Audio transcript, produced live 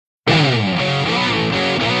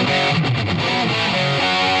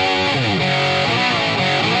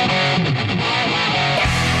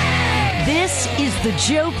The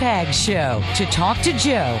Joe Pags Show. To talk to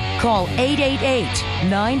Joe, call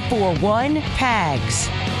 888-941-PAGS.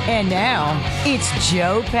 And now, it's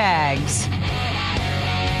Joe Pags.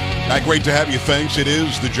 Great to have you. Thanks. It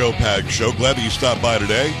is the Joe Pags Show. Glad that you stopped by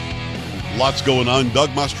today. Lots going on.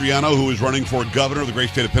 Doug Mastriano, who is running for governor of the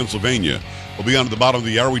great state of Pennsylvania, will be on at the bottom of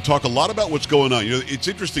the hour. We talk a lot about what's going on. You know, it's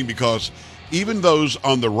interesting because even those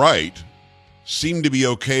on the right seem to be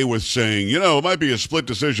okay with saying, you know, it might be a split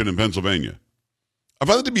decision in Pennsylvania. I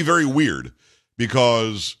find that to be very weird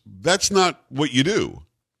because that's not what you do.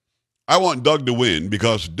 I want Doug to win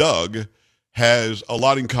because Doug has a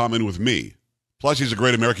lot in common with me. Plus, he's a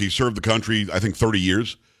great American. He served the country, I think, 30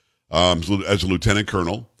 years as a lieutenant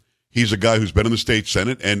colonel. He's a guy who's been in the state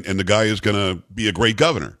Senate, and the guy is going to be a great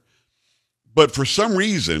governor. But for some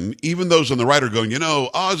reason, even those on the right are going, you know,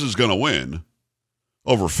 Oz is going to win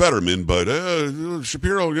over Fetterman, but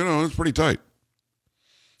Shapiro, you know, it's pretty tight.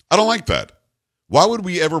 I don't like that. Why would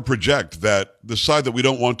we ever project that the side that we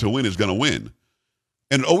don't want to win is going to win?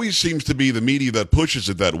 And it always seems to be the media that pushes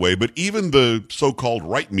it that way, but even the so-called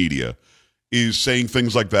right media is saying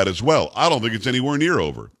things like that as well. I don't think it's anywhere near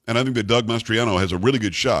over. And I think that Doug Mastriano has a really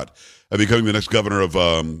good shot at becoming the next governor of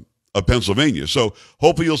Pennsylvania. So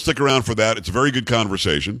hopefully you'll stick around for that. It's a very good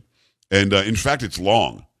conversation. And in fact, it's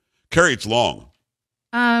long. Carrie, it's long.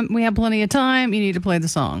 We have plenty of time. You need to play the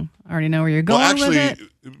song. I already know where you're going with it.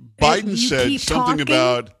 Biden said something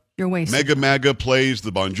about you're wasting. Mega plays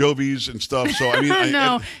the Bon Jovis and stuff. So I mean,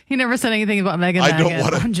 he never said anything about Mega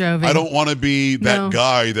Bon Jovi. I don't want to be that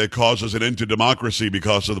guy that causes an end to democracy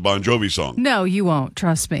because of the Bon Jovi song. No, you won't.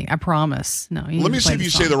 Trust me. I promise. No. Let me see if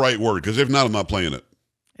you say the right word, because if not, I'm not playing it.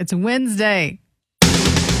 It's Wednesday.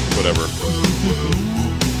 Whatever.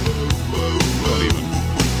 Don't even.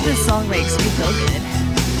 This song makes me feel good.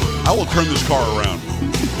 I will turn this car around.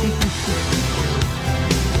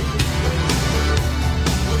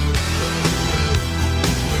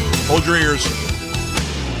 Hold your ears.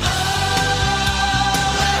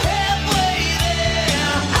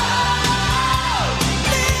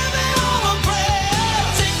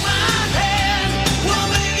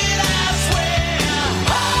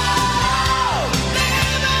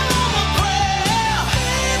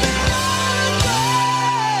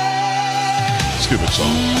 Stupid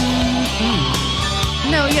song.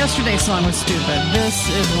 No, yesterday's song was stupid. This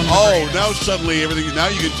is one of the greatest. Now suddenly everything. Now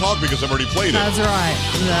you can talk because I've already played it. That's right.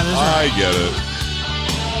 That is right. I get it.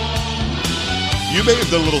 You may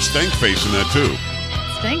have done a little stank face in that too.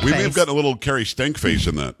 Stank we face? may have gotten a little Carrie stank face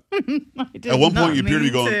in that. At one point you appear to be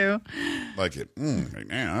going like it.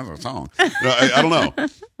 Yeah, that's a song. No, I don't know.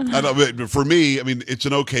 But for me, I mean, it's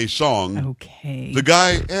an okay song. Okay. The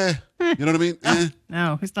guy, you know what I mean?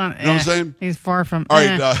 No, he's not. You know what I'm saying? He's far from. All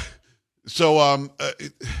right. So I'm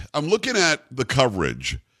looking at the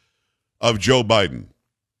coverage of Joe Biden.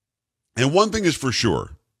 And one thing is for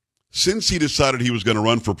sure. Since he decided he was going to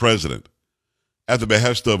run for president at the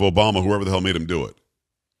behest of Obama, whoever the hell made him do it,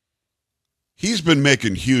 he's been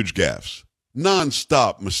making huge gaffes,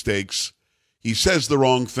 nonstop mistakes. He says the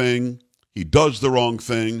wrong thing. He does the wrong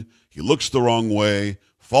thing. He looks the wrong way.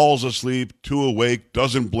 Falls asleep, too awake,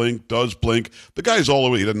 doesn't blink, does blink. The guy's all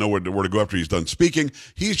over. He doesn't know where to go after he's done speaking.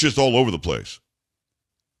 He's just all over the place.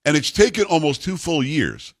 And it's taken almost 2 full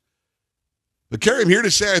years. But, Carrie, I'm here to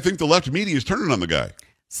say I think the left media is turning on the guy.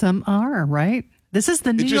 Some are, right? This is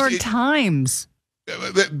the New York Times.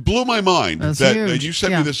 That blew my mind. That you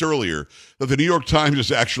sent me this earlier, that the New York Times is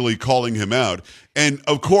actually calling him out. And,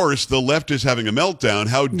 of course, the left is having a meltdown.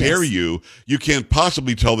 How dare you? You can't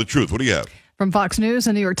possibly tell the truth. What do you have? From Fox News,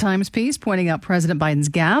 a New York Times piece pointing out President Biden's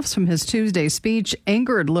gaffes from his Tuesday speech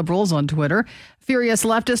angered liberals on Twitter. Furious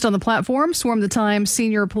leftists on the platform swarmed the Times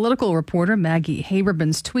senior political reporter Maggie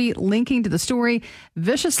Haberman's tweet linking to the story,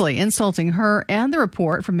 viciously insulting her and the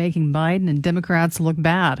report for making Biden and Democrats look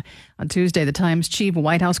bad. On Tuesday, the Times chief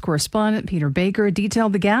White House correspondent Peter Baker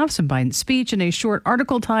detailed the gaffes in Biden's speech in a short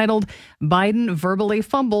article titled, "Biden Verbally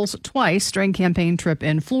Fumbles Twice During Campaign Trip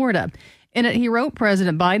in Florida." In it, he wrote,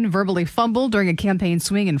 President Biden verbally fumbled during a campaign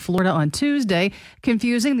swing in Florida on Tuesday,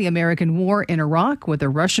 confusing the American war in Iraq with the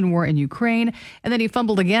Russian war in Ukraine. And then he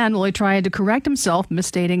fumbled again while he tried to correct himself,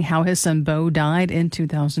 misstating how his son Beau died in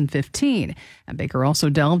 2015. And Baker also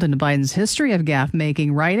delved into Biden's history of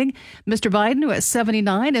gaffe-making, writing, Mr. Biden, who at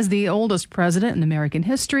 79 is the oldest president in American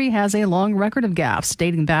history, has a long record of gaffes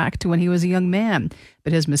dating back to when he was a young man.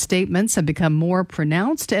 But his misstatements have become more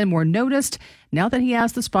pronounced and more noticed now that he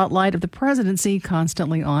has the spotlight of the presidency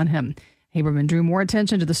constantly on him. Haberman drew more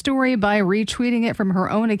attention to the story by retweeting it from her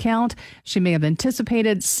own account. She may have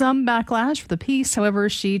anticipated some backlash for the piece. However,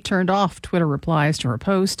 she turned off Twitter replies to her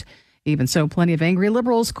post. Even so, plenty of angry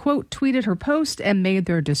liberals, quote, tweeted her post and made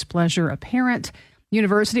their displeasure apparent.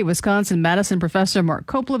 University of Wisconsin-Madison professor Mark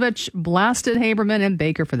Koplovich blasted Haberman and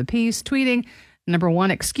Baker for the piece, tweeting, Number 1,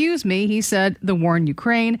 excuse me, he said, the war in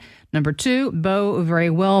Ukraine. Number 2, Bo very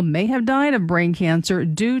well may have died of brain cancer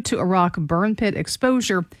due to Iraq burn pit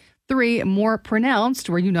exposure. 3, more pronounced,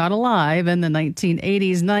 were you not alive in the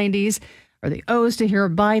 1980s, 90s, or the O's to hear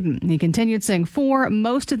Biden. He continued saying 4,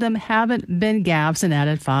 most of them haven't been gaffes, and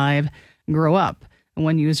added 5, grow up.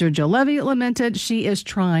 One user, Joe Levy, lamented, she is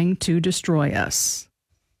trying to destroy us.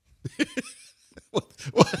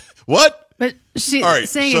 What? But she's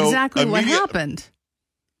saying exactly what happened.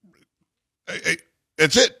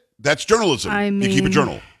 That's it. That's journalism. I mean, you keep a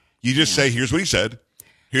journal. You just say, here's what he said.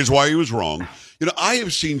 Here's why he was wrong. You know, I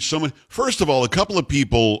have seen someone, first of all, a couple of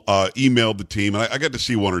people emailed the team, and I got to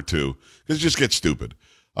see one or two, because it just gets stupid.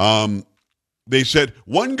 They said,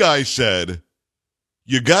 one guy said,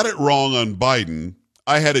 you got it wrong on Biden.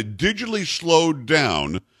 I had it digitally slowed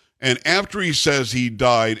down, and after he says he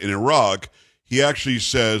died in Iraq, he actually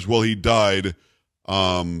says, well, he died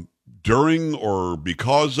during or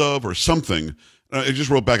because of or something. I just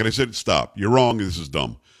wrote back and I said, stop. You're wrong. This is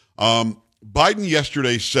dumb. Biden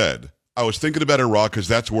yesterday said, I was thinking about Iraq because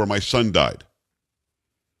that's where my son died.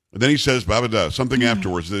 And then he says, something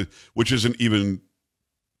afterwards, which isn't even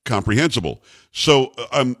comprehensible. So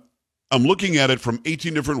I'm looking at it from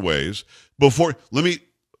 18 different ways. Carrie,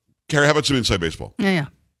 how about some inside baseball? Yeah.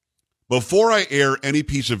 Before I air any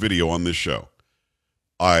piece of video on this show,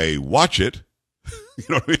 I watch it. You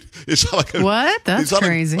know what I mean? It's not like what? That's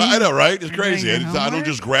crazy. I know, right? It's crazy. I don't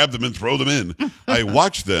just grab them and throw them in. I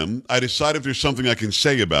watch them. I decide if there's something I can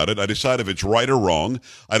say about it. I decide if it's right or wrong.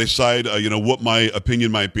 I decide, what my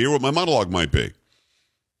opinion might be or what my monologue might be.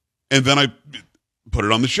 And then I put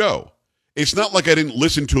it on the show. It's not like I didn't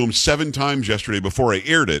listen to him 7 times yesterday before I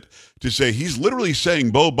aired it to say he's literally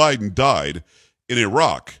saying Beau Biden died in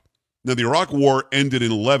Iraq. Now, the Iraq war ended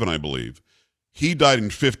in 11, I believe. He died in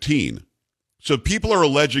 15. So people are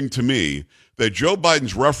alleging to me that Joe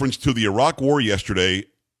Biden's reference to the Iraq war yesterday,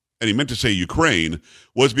 and he meant to say Ukraine,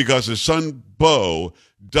 was because his son Beau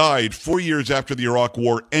died 4 years after the Iraq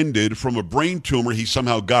war ended from a brain tumor he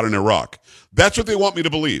somehow got in Iraq. That's what they want me to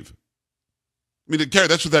believe. I mean, Carrie,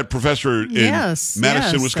 that's what that professor in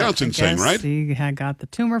Madison, Wisconsin is saying, right? He had got the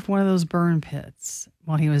tumor from one of those burn pits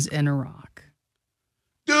while he was in Iraq.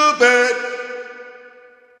 Stupid!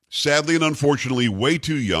 Sadly and unfortunately, way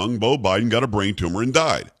too young, Beau Biden got a brain tumor and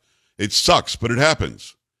died. It sucks, but it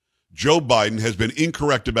happens. Joe Biden has been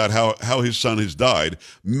incorrect about how his son has died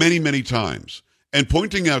many, many times. And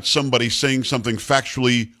pointing out somebody saying something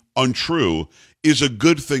factually untrue is a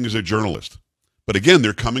good thing as a journalist. But again,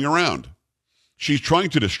 they're coming around. She's trying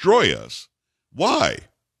to destroy us. Why?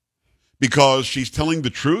 Because she's telling the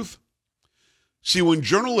truth? See, when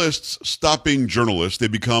journalists stop being journalists, they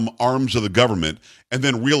become arms of the government and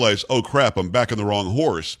then realize, oh, crap, I'm back on the wrong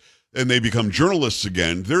horse, and they become journalists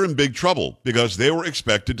again, they're in big trouble because they were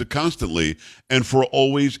expected to constantly and for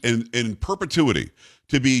always and in perpetuity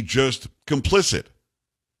to be just complicit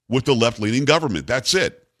with the left-leaning government. That's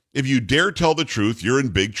it. If you dare tell the truth, you're in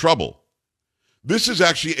big trouble. This is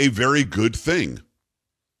actually a very good thing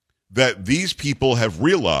that these people have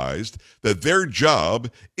realized that their job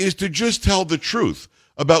is to just tell the truth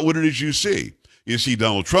about what it is you see. You see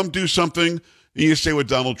Donald Trump do something, and you say what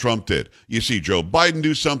Donald Trump did. You see Joe Biden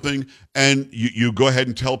do something, and you go ahead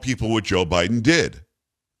and tell people what Joe Biden did.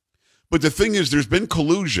 But the thing is, there's been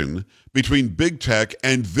collusion between big tech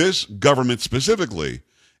and this government specifically,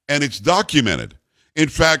 and it's documented. In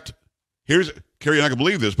fact, Carrie, you're not going to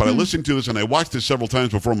believe this, but I listened to this and I watched this several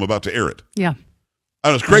times before I'm about to air it. Yeah. I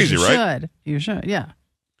know, it's crazy, right? You should, yeah.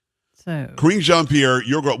 So Karine Jean-Pierre,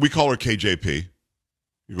 your girl, we call her KJP.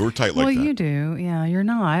 We're tight like that. Well, you do. Yeah, you're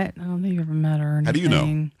not. I don't think you've ever met her or anything. How do you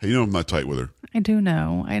know? How do you know I'm not tight with her? I do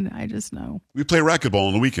know. I just know. We play racquetball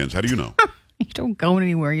on the weekends. How do you know? You don't go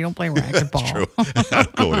anywhere. You don't play racquetball. That's true. I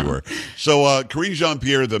don't go anywhere. So Karine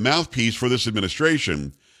Jean-Pierre, the mouthpiece for this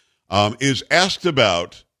administration, is asked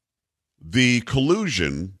about the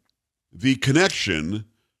collusion, the connection,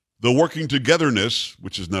 the working togetherness,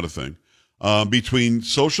 which is not a thing, between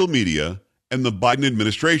social media and the Biden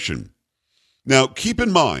administration. Now, keep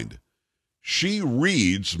in mind, she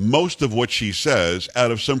reads most of what she says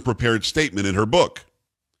out of some prepared statement in her book.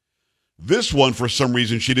 This one, for some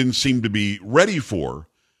reason, she didn't seem to be ready for.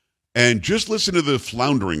 And just listen to the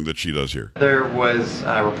floundering that she does here. There was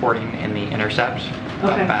reporting in The Intercept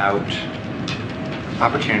about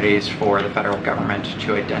opportunities for the federal government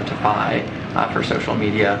to identify for social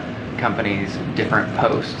media companies different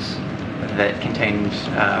posts that contained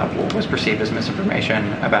what was perceived as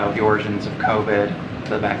misinformation about the origins of COVID,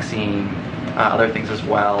 the vaccine, other things as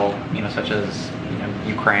well, such as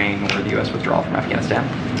Ukraine or the U.S. withdrawal from Afghanistan.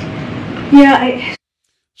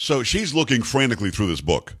 So she's looking frantically through this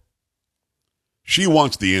book. She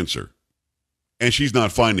wants the answer, and she's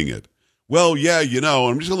not finding it. Well, yeah,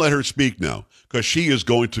 I'm just going to let her speak now, because she is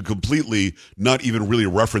going to completely not even really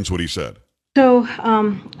reference what he said. So,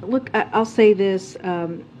 look, I'll say this.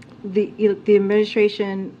 The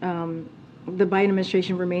administration, the Biden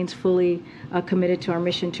administration remains fully committed to our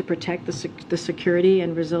mission to protect the security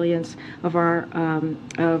and resilience of our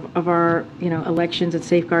elections and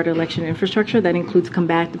safeguard election infrastructure. That includes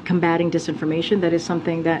combating disinformation. That is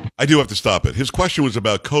something that I do have to stop it. His question was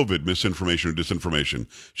about COVID misinformation or disinformation.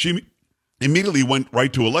 She immediately went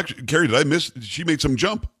right to election. Carrie, did I miss? She made some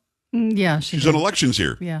jump. Yeah, she's on elections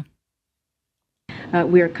here. Yeah.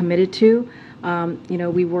 We are committed to.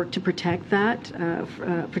 We work to protect that,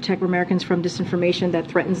 protect Americans from disinformation that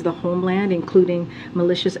threatens the homeland, including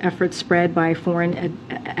malicious efforts spread by foreign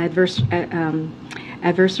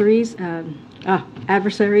adversaries.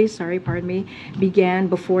 Began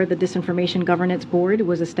before the Disinformation Governance Board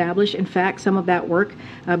was established. In fact, some of that work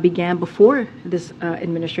began before this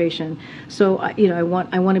administration. So, I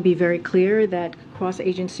want to be very clear that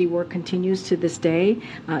cross-agency work continues to this day.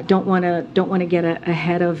 Don't want to get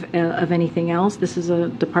ahead of anything else. This is a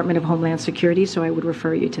Department of Homeland Security, so I would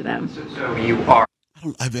refer you to them. So you are. I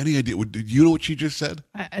don't have any idea. Do you know what she just said?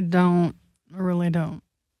 I don't. I really don't.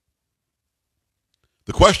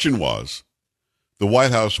 The question was, the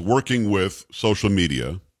White House working with social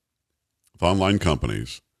media, with online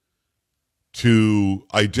companies, to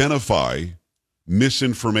identify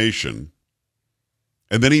misinformation.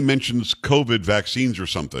 And then he mentions COVID vaccines or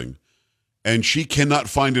something, and she cannot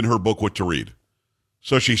find in her book what to read.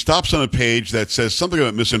 So she stops on a page that says something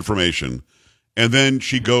about misinformation, and then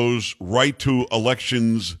she goes right to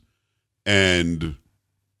elections and,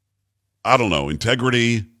 I don't know,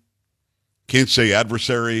 integrity, can't say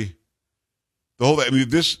adversary.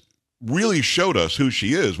 This really showed us who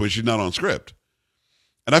she is when she's not on script.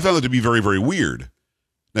 And I found that to be very, very weird.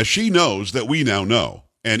 Now, she knows that we now know,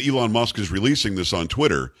 and Elon Musk is releasing this on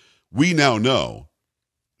Twitter. We now know,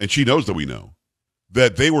 and she knows that we know,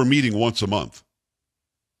 that they were meeting once a month.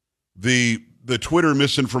 The Twitter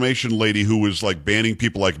misinformation lady who was like banning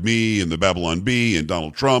people like me and the Babylon Bee and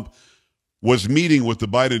Donald Trump was meeting with the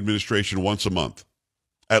Biden administration once a month,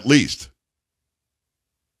 at least.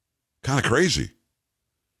 Kind of crazy.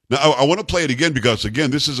 Now, I want to play it again because, again,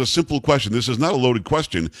 this is a simple question. This is not a loaded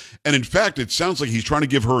question. And, in fact, it sounds like he's trying to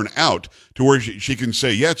give her an out to where she can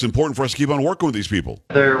say, yeah, it's important for us to keep on working with these people.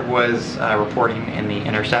 There was reporting in The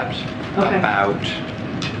Intercept about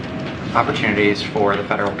opportunities for the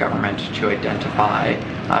federal government to identify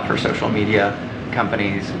for social media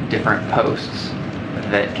companies different posts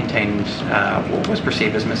that contained what was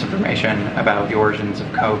perceived as misinformation about the origins of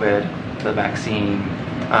COVID, the vaccine,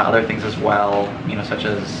 other things as well, such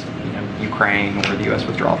as Ukraine or the U.S.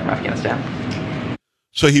 withdrawal from Afghanistan.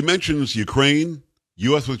 So he mentions Ukraine,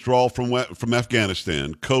 U.S. withdrawal from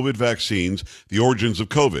Afghanistan, COVID vaccines, the origins of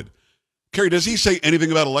COVID. Carrie, does he say anything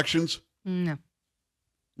about elections? No.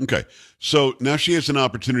 Okay. So now she has an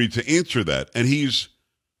opportunity to answer that. And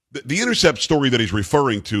the Intercept story that he's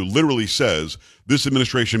referring to literally says this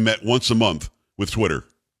administration met once a month with Twitter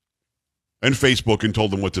and Facebook and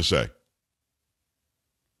told them what to say.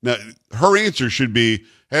 Now, her answer should be,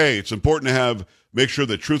 hey, it's important to make sure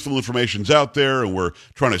that truthful information's out there, and we're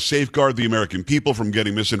trying to safeguard the American people from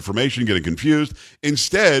getting misinformation, getting confused.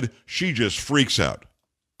 Instead, she just freaks out.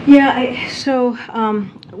 Yeah,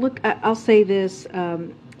 look, I'll say this.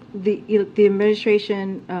 The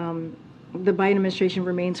administration, the Biden administration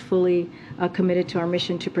remains fully committed to our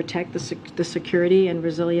mission to protect the security and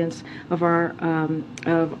resilience of our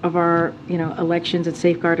elections and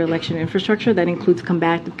safeguard election infrastructure. That includes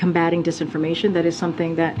combating disinformation. That is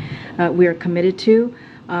something that we are committed to.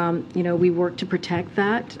 We work to protect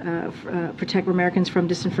that, protect Americans from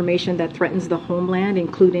disinformation that threatens the homeland,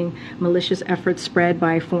 including malicious efforts spread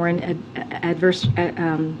by foreign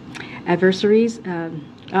adversaries,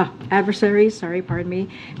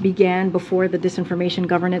 began before the Disinformation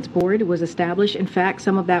Governance Board was established. In fact,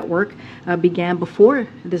 some of that work began before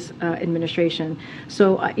this administration.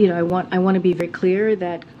 So, I want to be very clear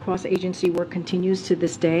that cross-agency work continues to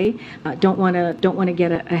this day. Don't want to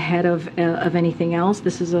get ahead of anything else.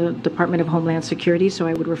 This is a Department of Homeland Security, so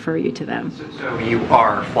I would refer you to them. So you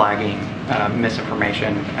are flagging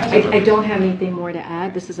misinformation. I don't have anything more to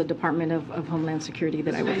add. This is a Department of Homeland Security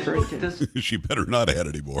that I would refer to. She better not add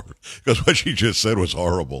anymore, because what she just said was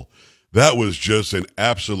horrible. That was just an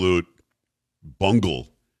absolute bungle.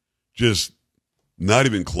 Just not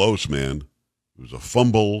even close, man. It was a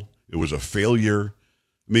fumble. It was a failure.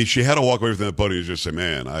 I mean, she had to walk away from that podium and just say,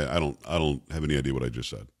 man, I don't have any idea what I just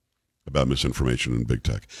said about misinformation in big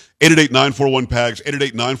tech. 888-941-PAGS,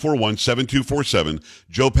 888-941-7247,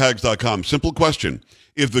 joepags.com. Simple question.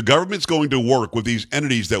 If the government's going to work with these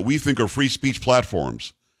entities that we think are free speech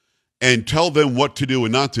platforms and tell them what to do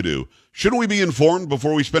and not to do, shouldn't we be informed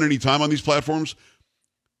before we spend any time on these platforms?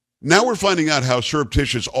 Now we're finding out how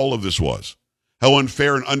surreptitious all of this was, how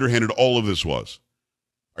unfair and underhanded all of this was.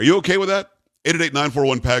 Are you okay with that?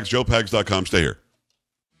 888-941-PAGS, joepags.com. Stay here.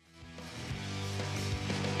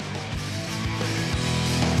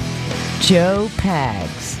 Joe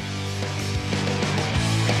Pags.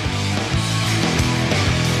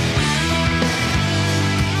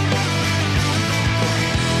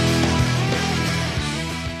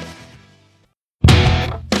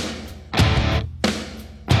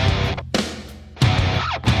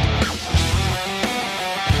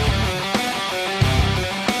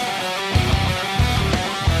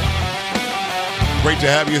 Great to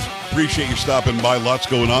have you. Appreciate you stopping by. Lots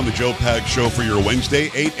going on. The Joe Pags Show for your Wednesday.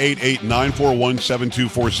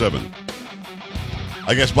 888-941-7247.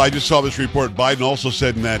 I guess I just saw this report. Biden also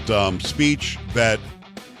said in that speech that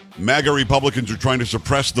MAGA Republicans are trying to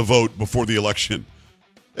suppress the vote before the election.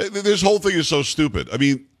 This whole thing is so stupid. I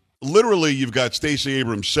mean, literally, you've got Stacey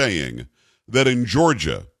Abrams saying that in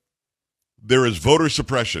Georgia, there is voter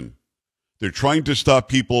suppression. They're trying to stop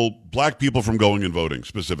black people from going and voting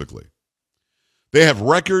specifically. They have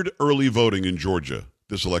record early voting in Georgia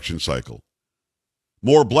this election cycle.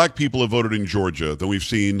 More black people have voted in Georgia than we've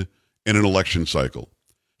seen in an election cycle.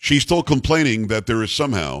 She's still complaining that there is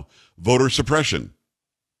somehow voter suppression.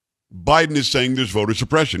 Biden is saying there's voter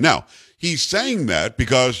suppression. Now, he's saying that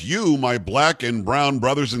because you, my black and brown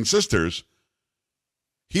brothers and sisters,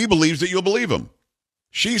 he believes that you'll believe him.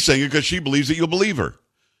 She's saying it because she believes that you'll believe her.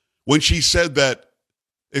 When she said that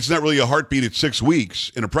it's not really a heartbeat at 6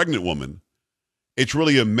 weeks in a pregnant woman, it's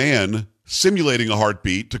really a man simulating a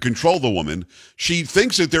heartbeat to control the woman. She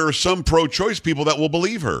thinks that there are some pro-choice people that will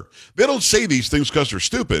believe her. They don't say these things because they're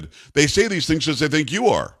stupid. They say these things because they think you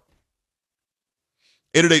are.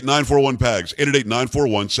 888-941-PAGS,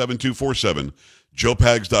 888-941-7247,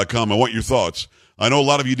 joepags.com. I want your thoughts. I know a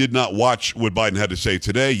lot of you did not watch what Biden had to say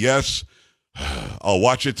today. Yes, I'll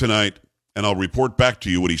watch it tonight, and I'll report back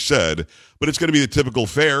to you what he said. But it's going to be the typical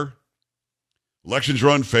fare. Elections are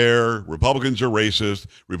unfair. Republicans are racist.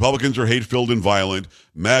 Republicans are hate-filled and violent.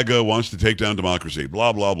 MAGA wants to take down democracy.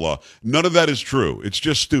 Blah, blah, blah. None of that is true. It's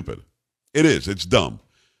just stupid. It is. It's dumb.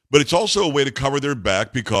 But it's also a way to cover their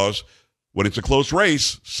back because when it's a close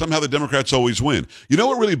race, somehow the Democrats always win. You know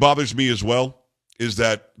what really bothers me as well is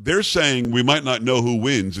that they're saying we might not know who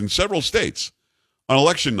wins in several states on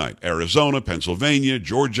election night. Arizona, Pennsylvania,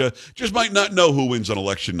 Georgia, just might not know who wins on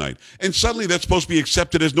election night. And suddenly that's supposed to be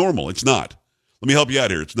accepted as normal. It's not. Let me help you out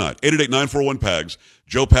here. It's not. 888-941-PAGS,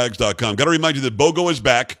 joepags.com. Got to remind you that BOGO is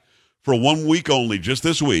back for 1 week only, just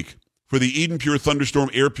this week, for the Eden Pure Thunderstorm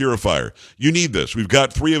Air Purifier. You need this. We've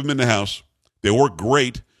got 3 of them in the house. They work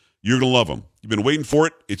great. You're going to love them. You've been waiting for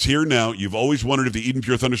it. It's here now. You've always wondered if the Eden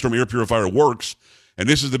Pure Thunderstorm Air Purifier works, and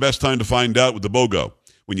this is the best time to find out with the BOGO.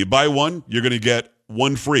 When you buy one, you're going to get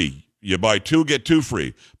 1 free. You buy 2, get 2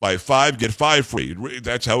 free. Buy 5, get 5 free.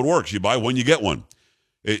 That's how it works. You buy 1, you get 1.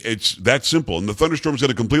 It's that simple. And the Thunderstorm is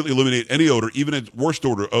going to completely eliminate any odor, even its worst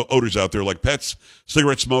odors out there like pets,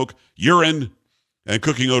 cigarette smoke, urine, and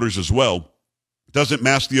cooking odors as well. It doesn't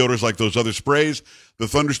mask the odors like those other sprays. The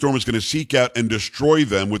Thunderstorm is going to seek out and destroy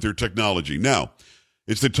them with their technology. Now,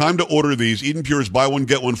 it's the time to order these. Eden Pure's buy one,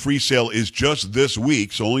 get one free sale is just this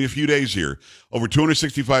week, so only a few days here. Over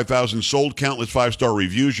 265,000 sold, countless 5-star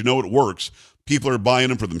reviews. You know it works. People are buying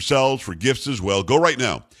them for themselves, for gifts as well. Go right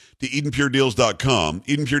now to EdenPureDeals.com,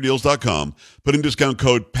 EdenPureDeals.com. Put in discount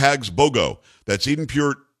code PAGSBOGO. That's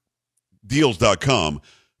EdenPureDeals.com.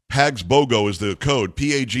 PAGSBOGO is the code,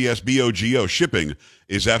 PAGSBOGO. Shipping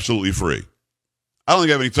is absolutely free. I don't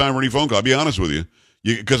think I have any time for any phone call. I'll be honest with you.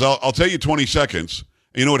 Because I'll tell you 20 seconons.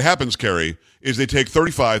 And you know what happens, Carrie, is they take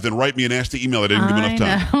 35, then write me an nasty email that I didn't give enough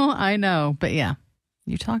time. I know. But yeah,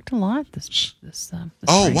 you talked a lot this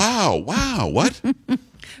Oh, spring. Wow. What?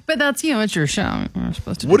 But that's, it's your show. You're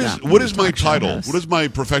supposed to do What that. is my title? What is my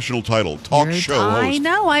professional title? Talk show host. I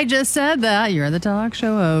know. I just said that. You're the talk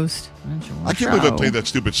show host. I can't believe I played that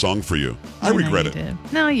stupid song for you. I regret it. Did.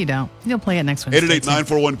 No, you don't. You'll play it next Wednesday.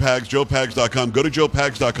 888-941-PAGS, joepags.com. Go to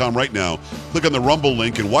joepags.com right now. Click on the Rumble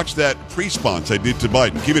link and watch that pre-sponsor I did to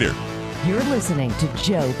Biden. Keep it here. You're listening to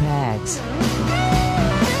Joe Pags.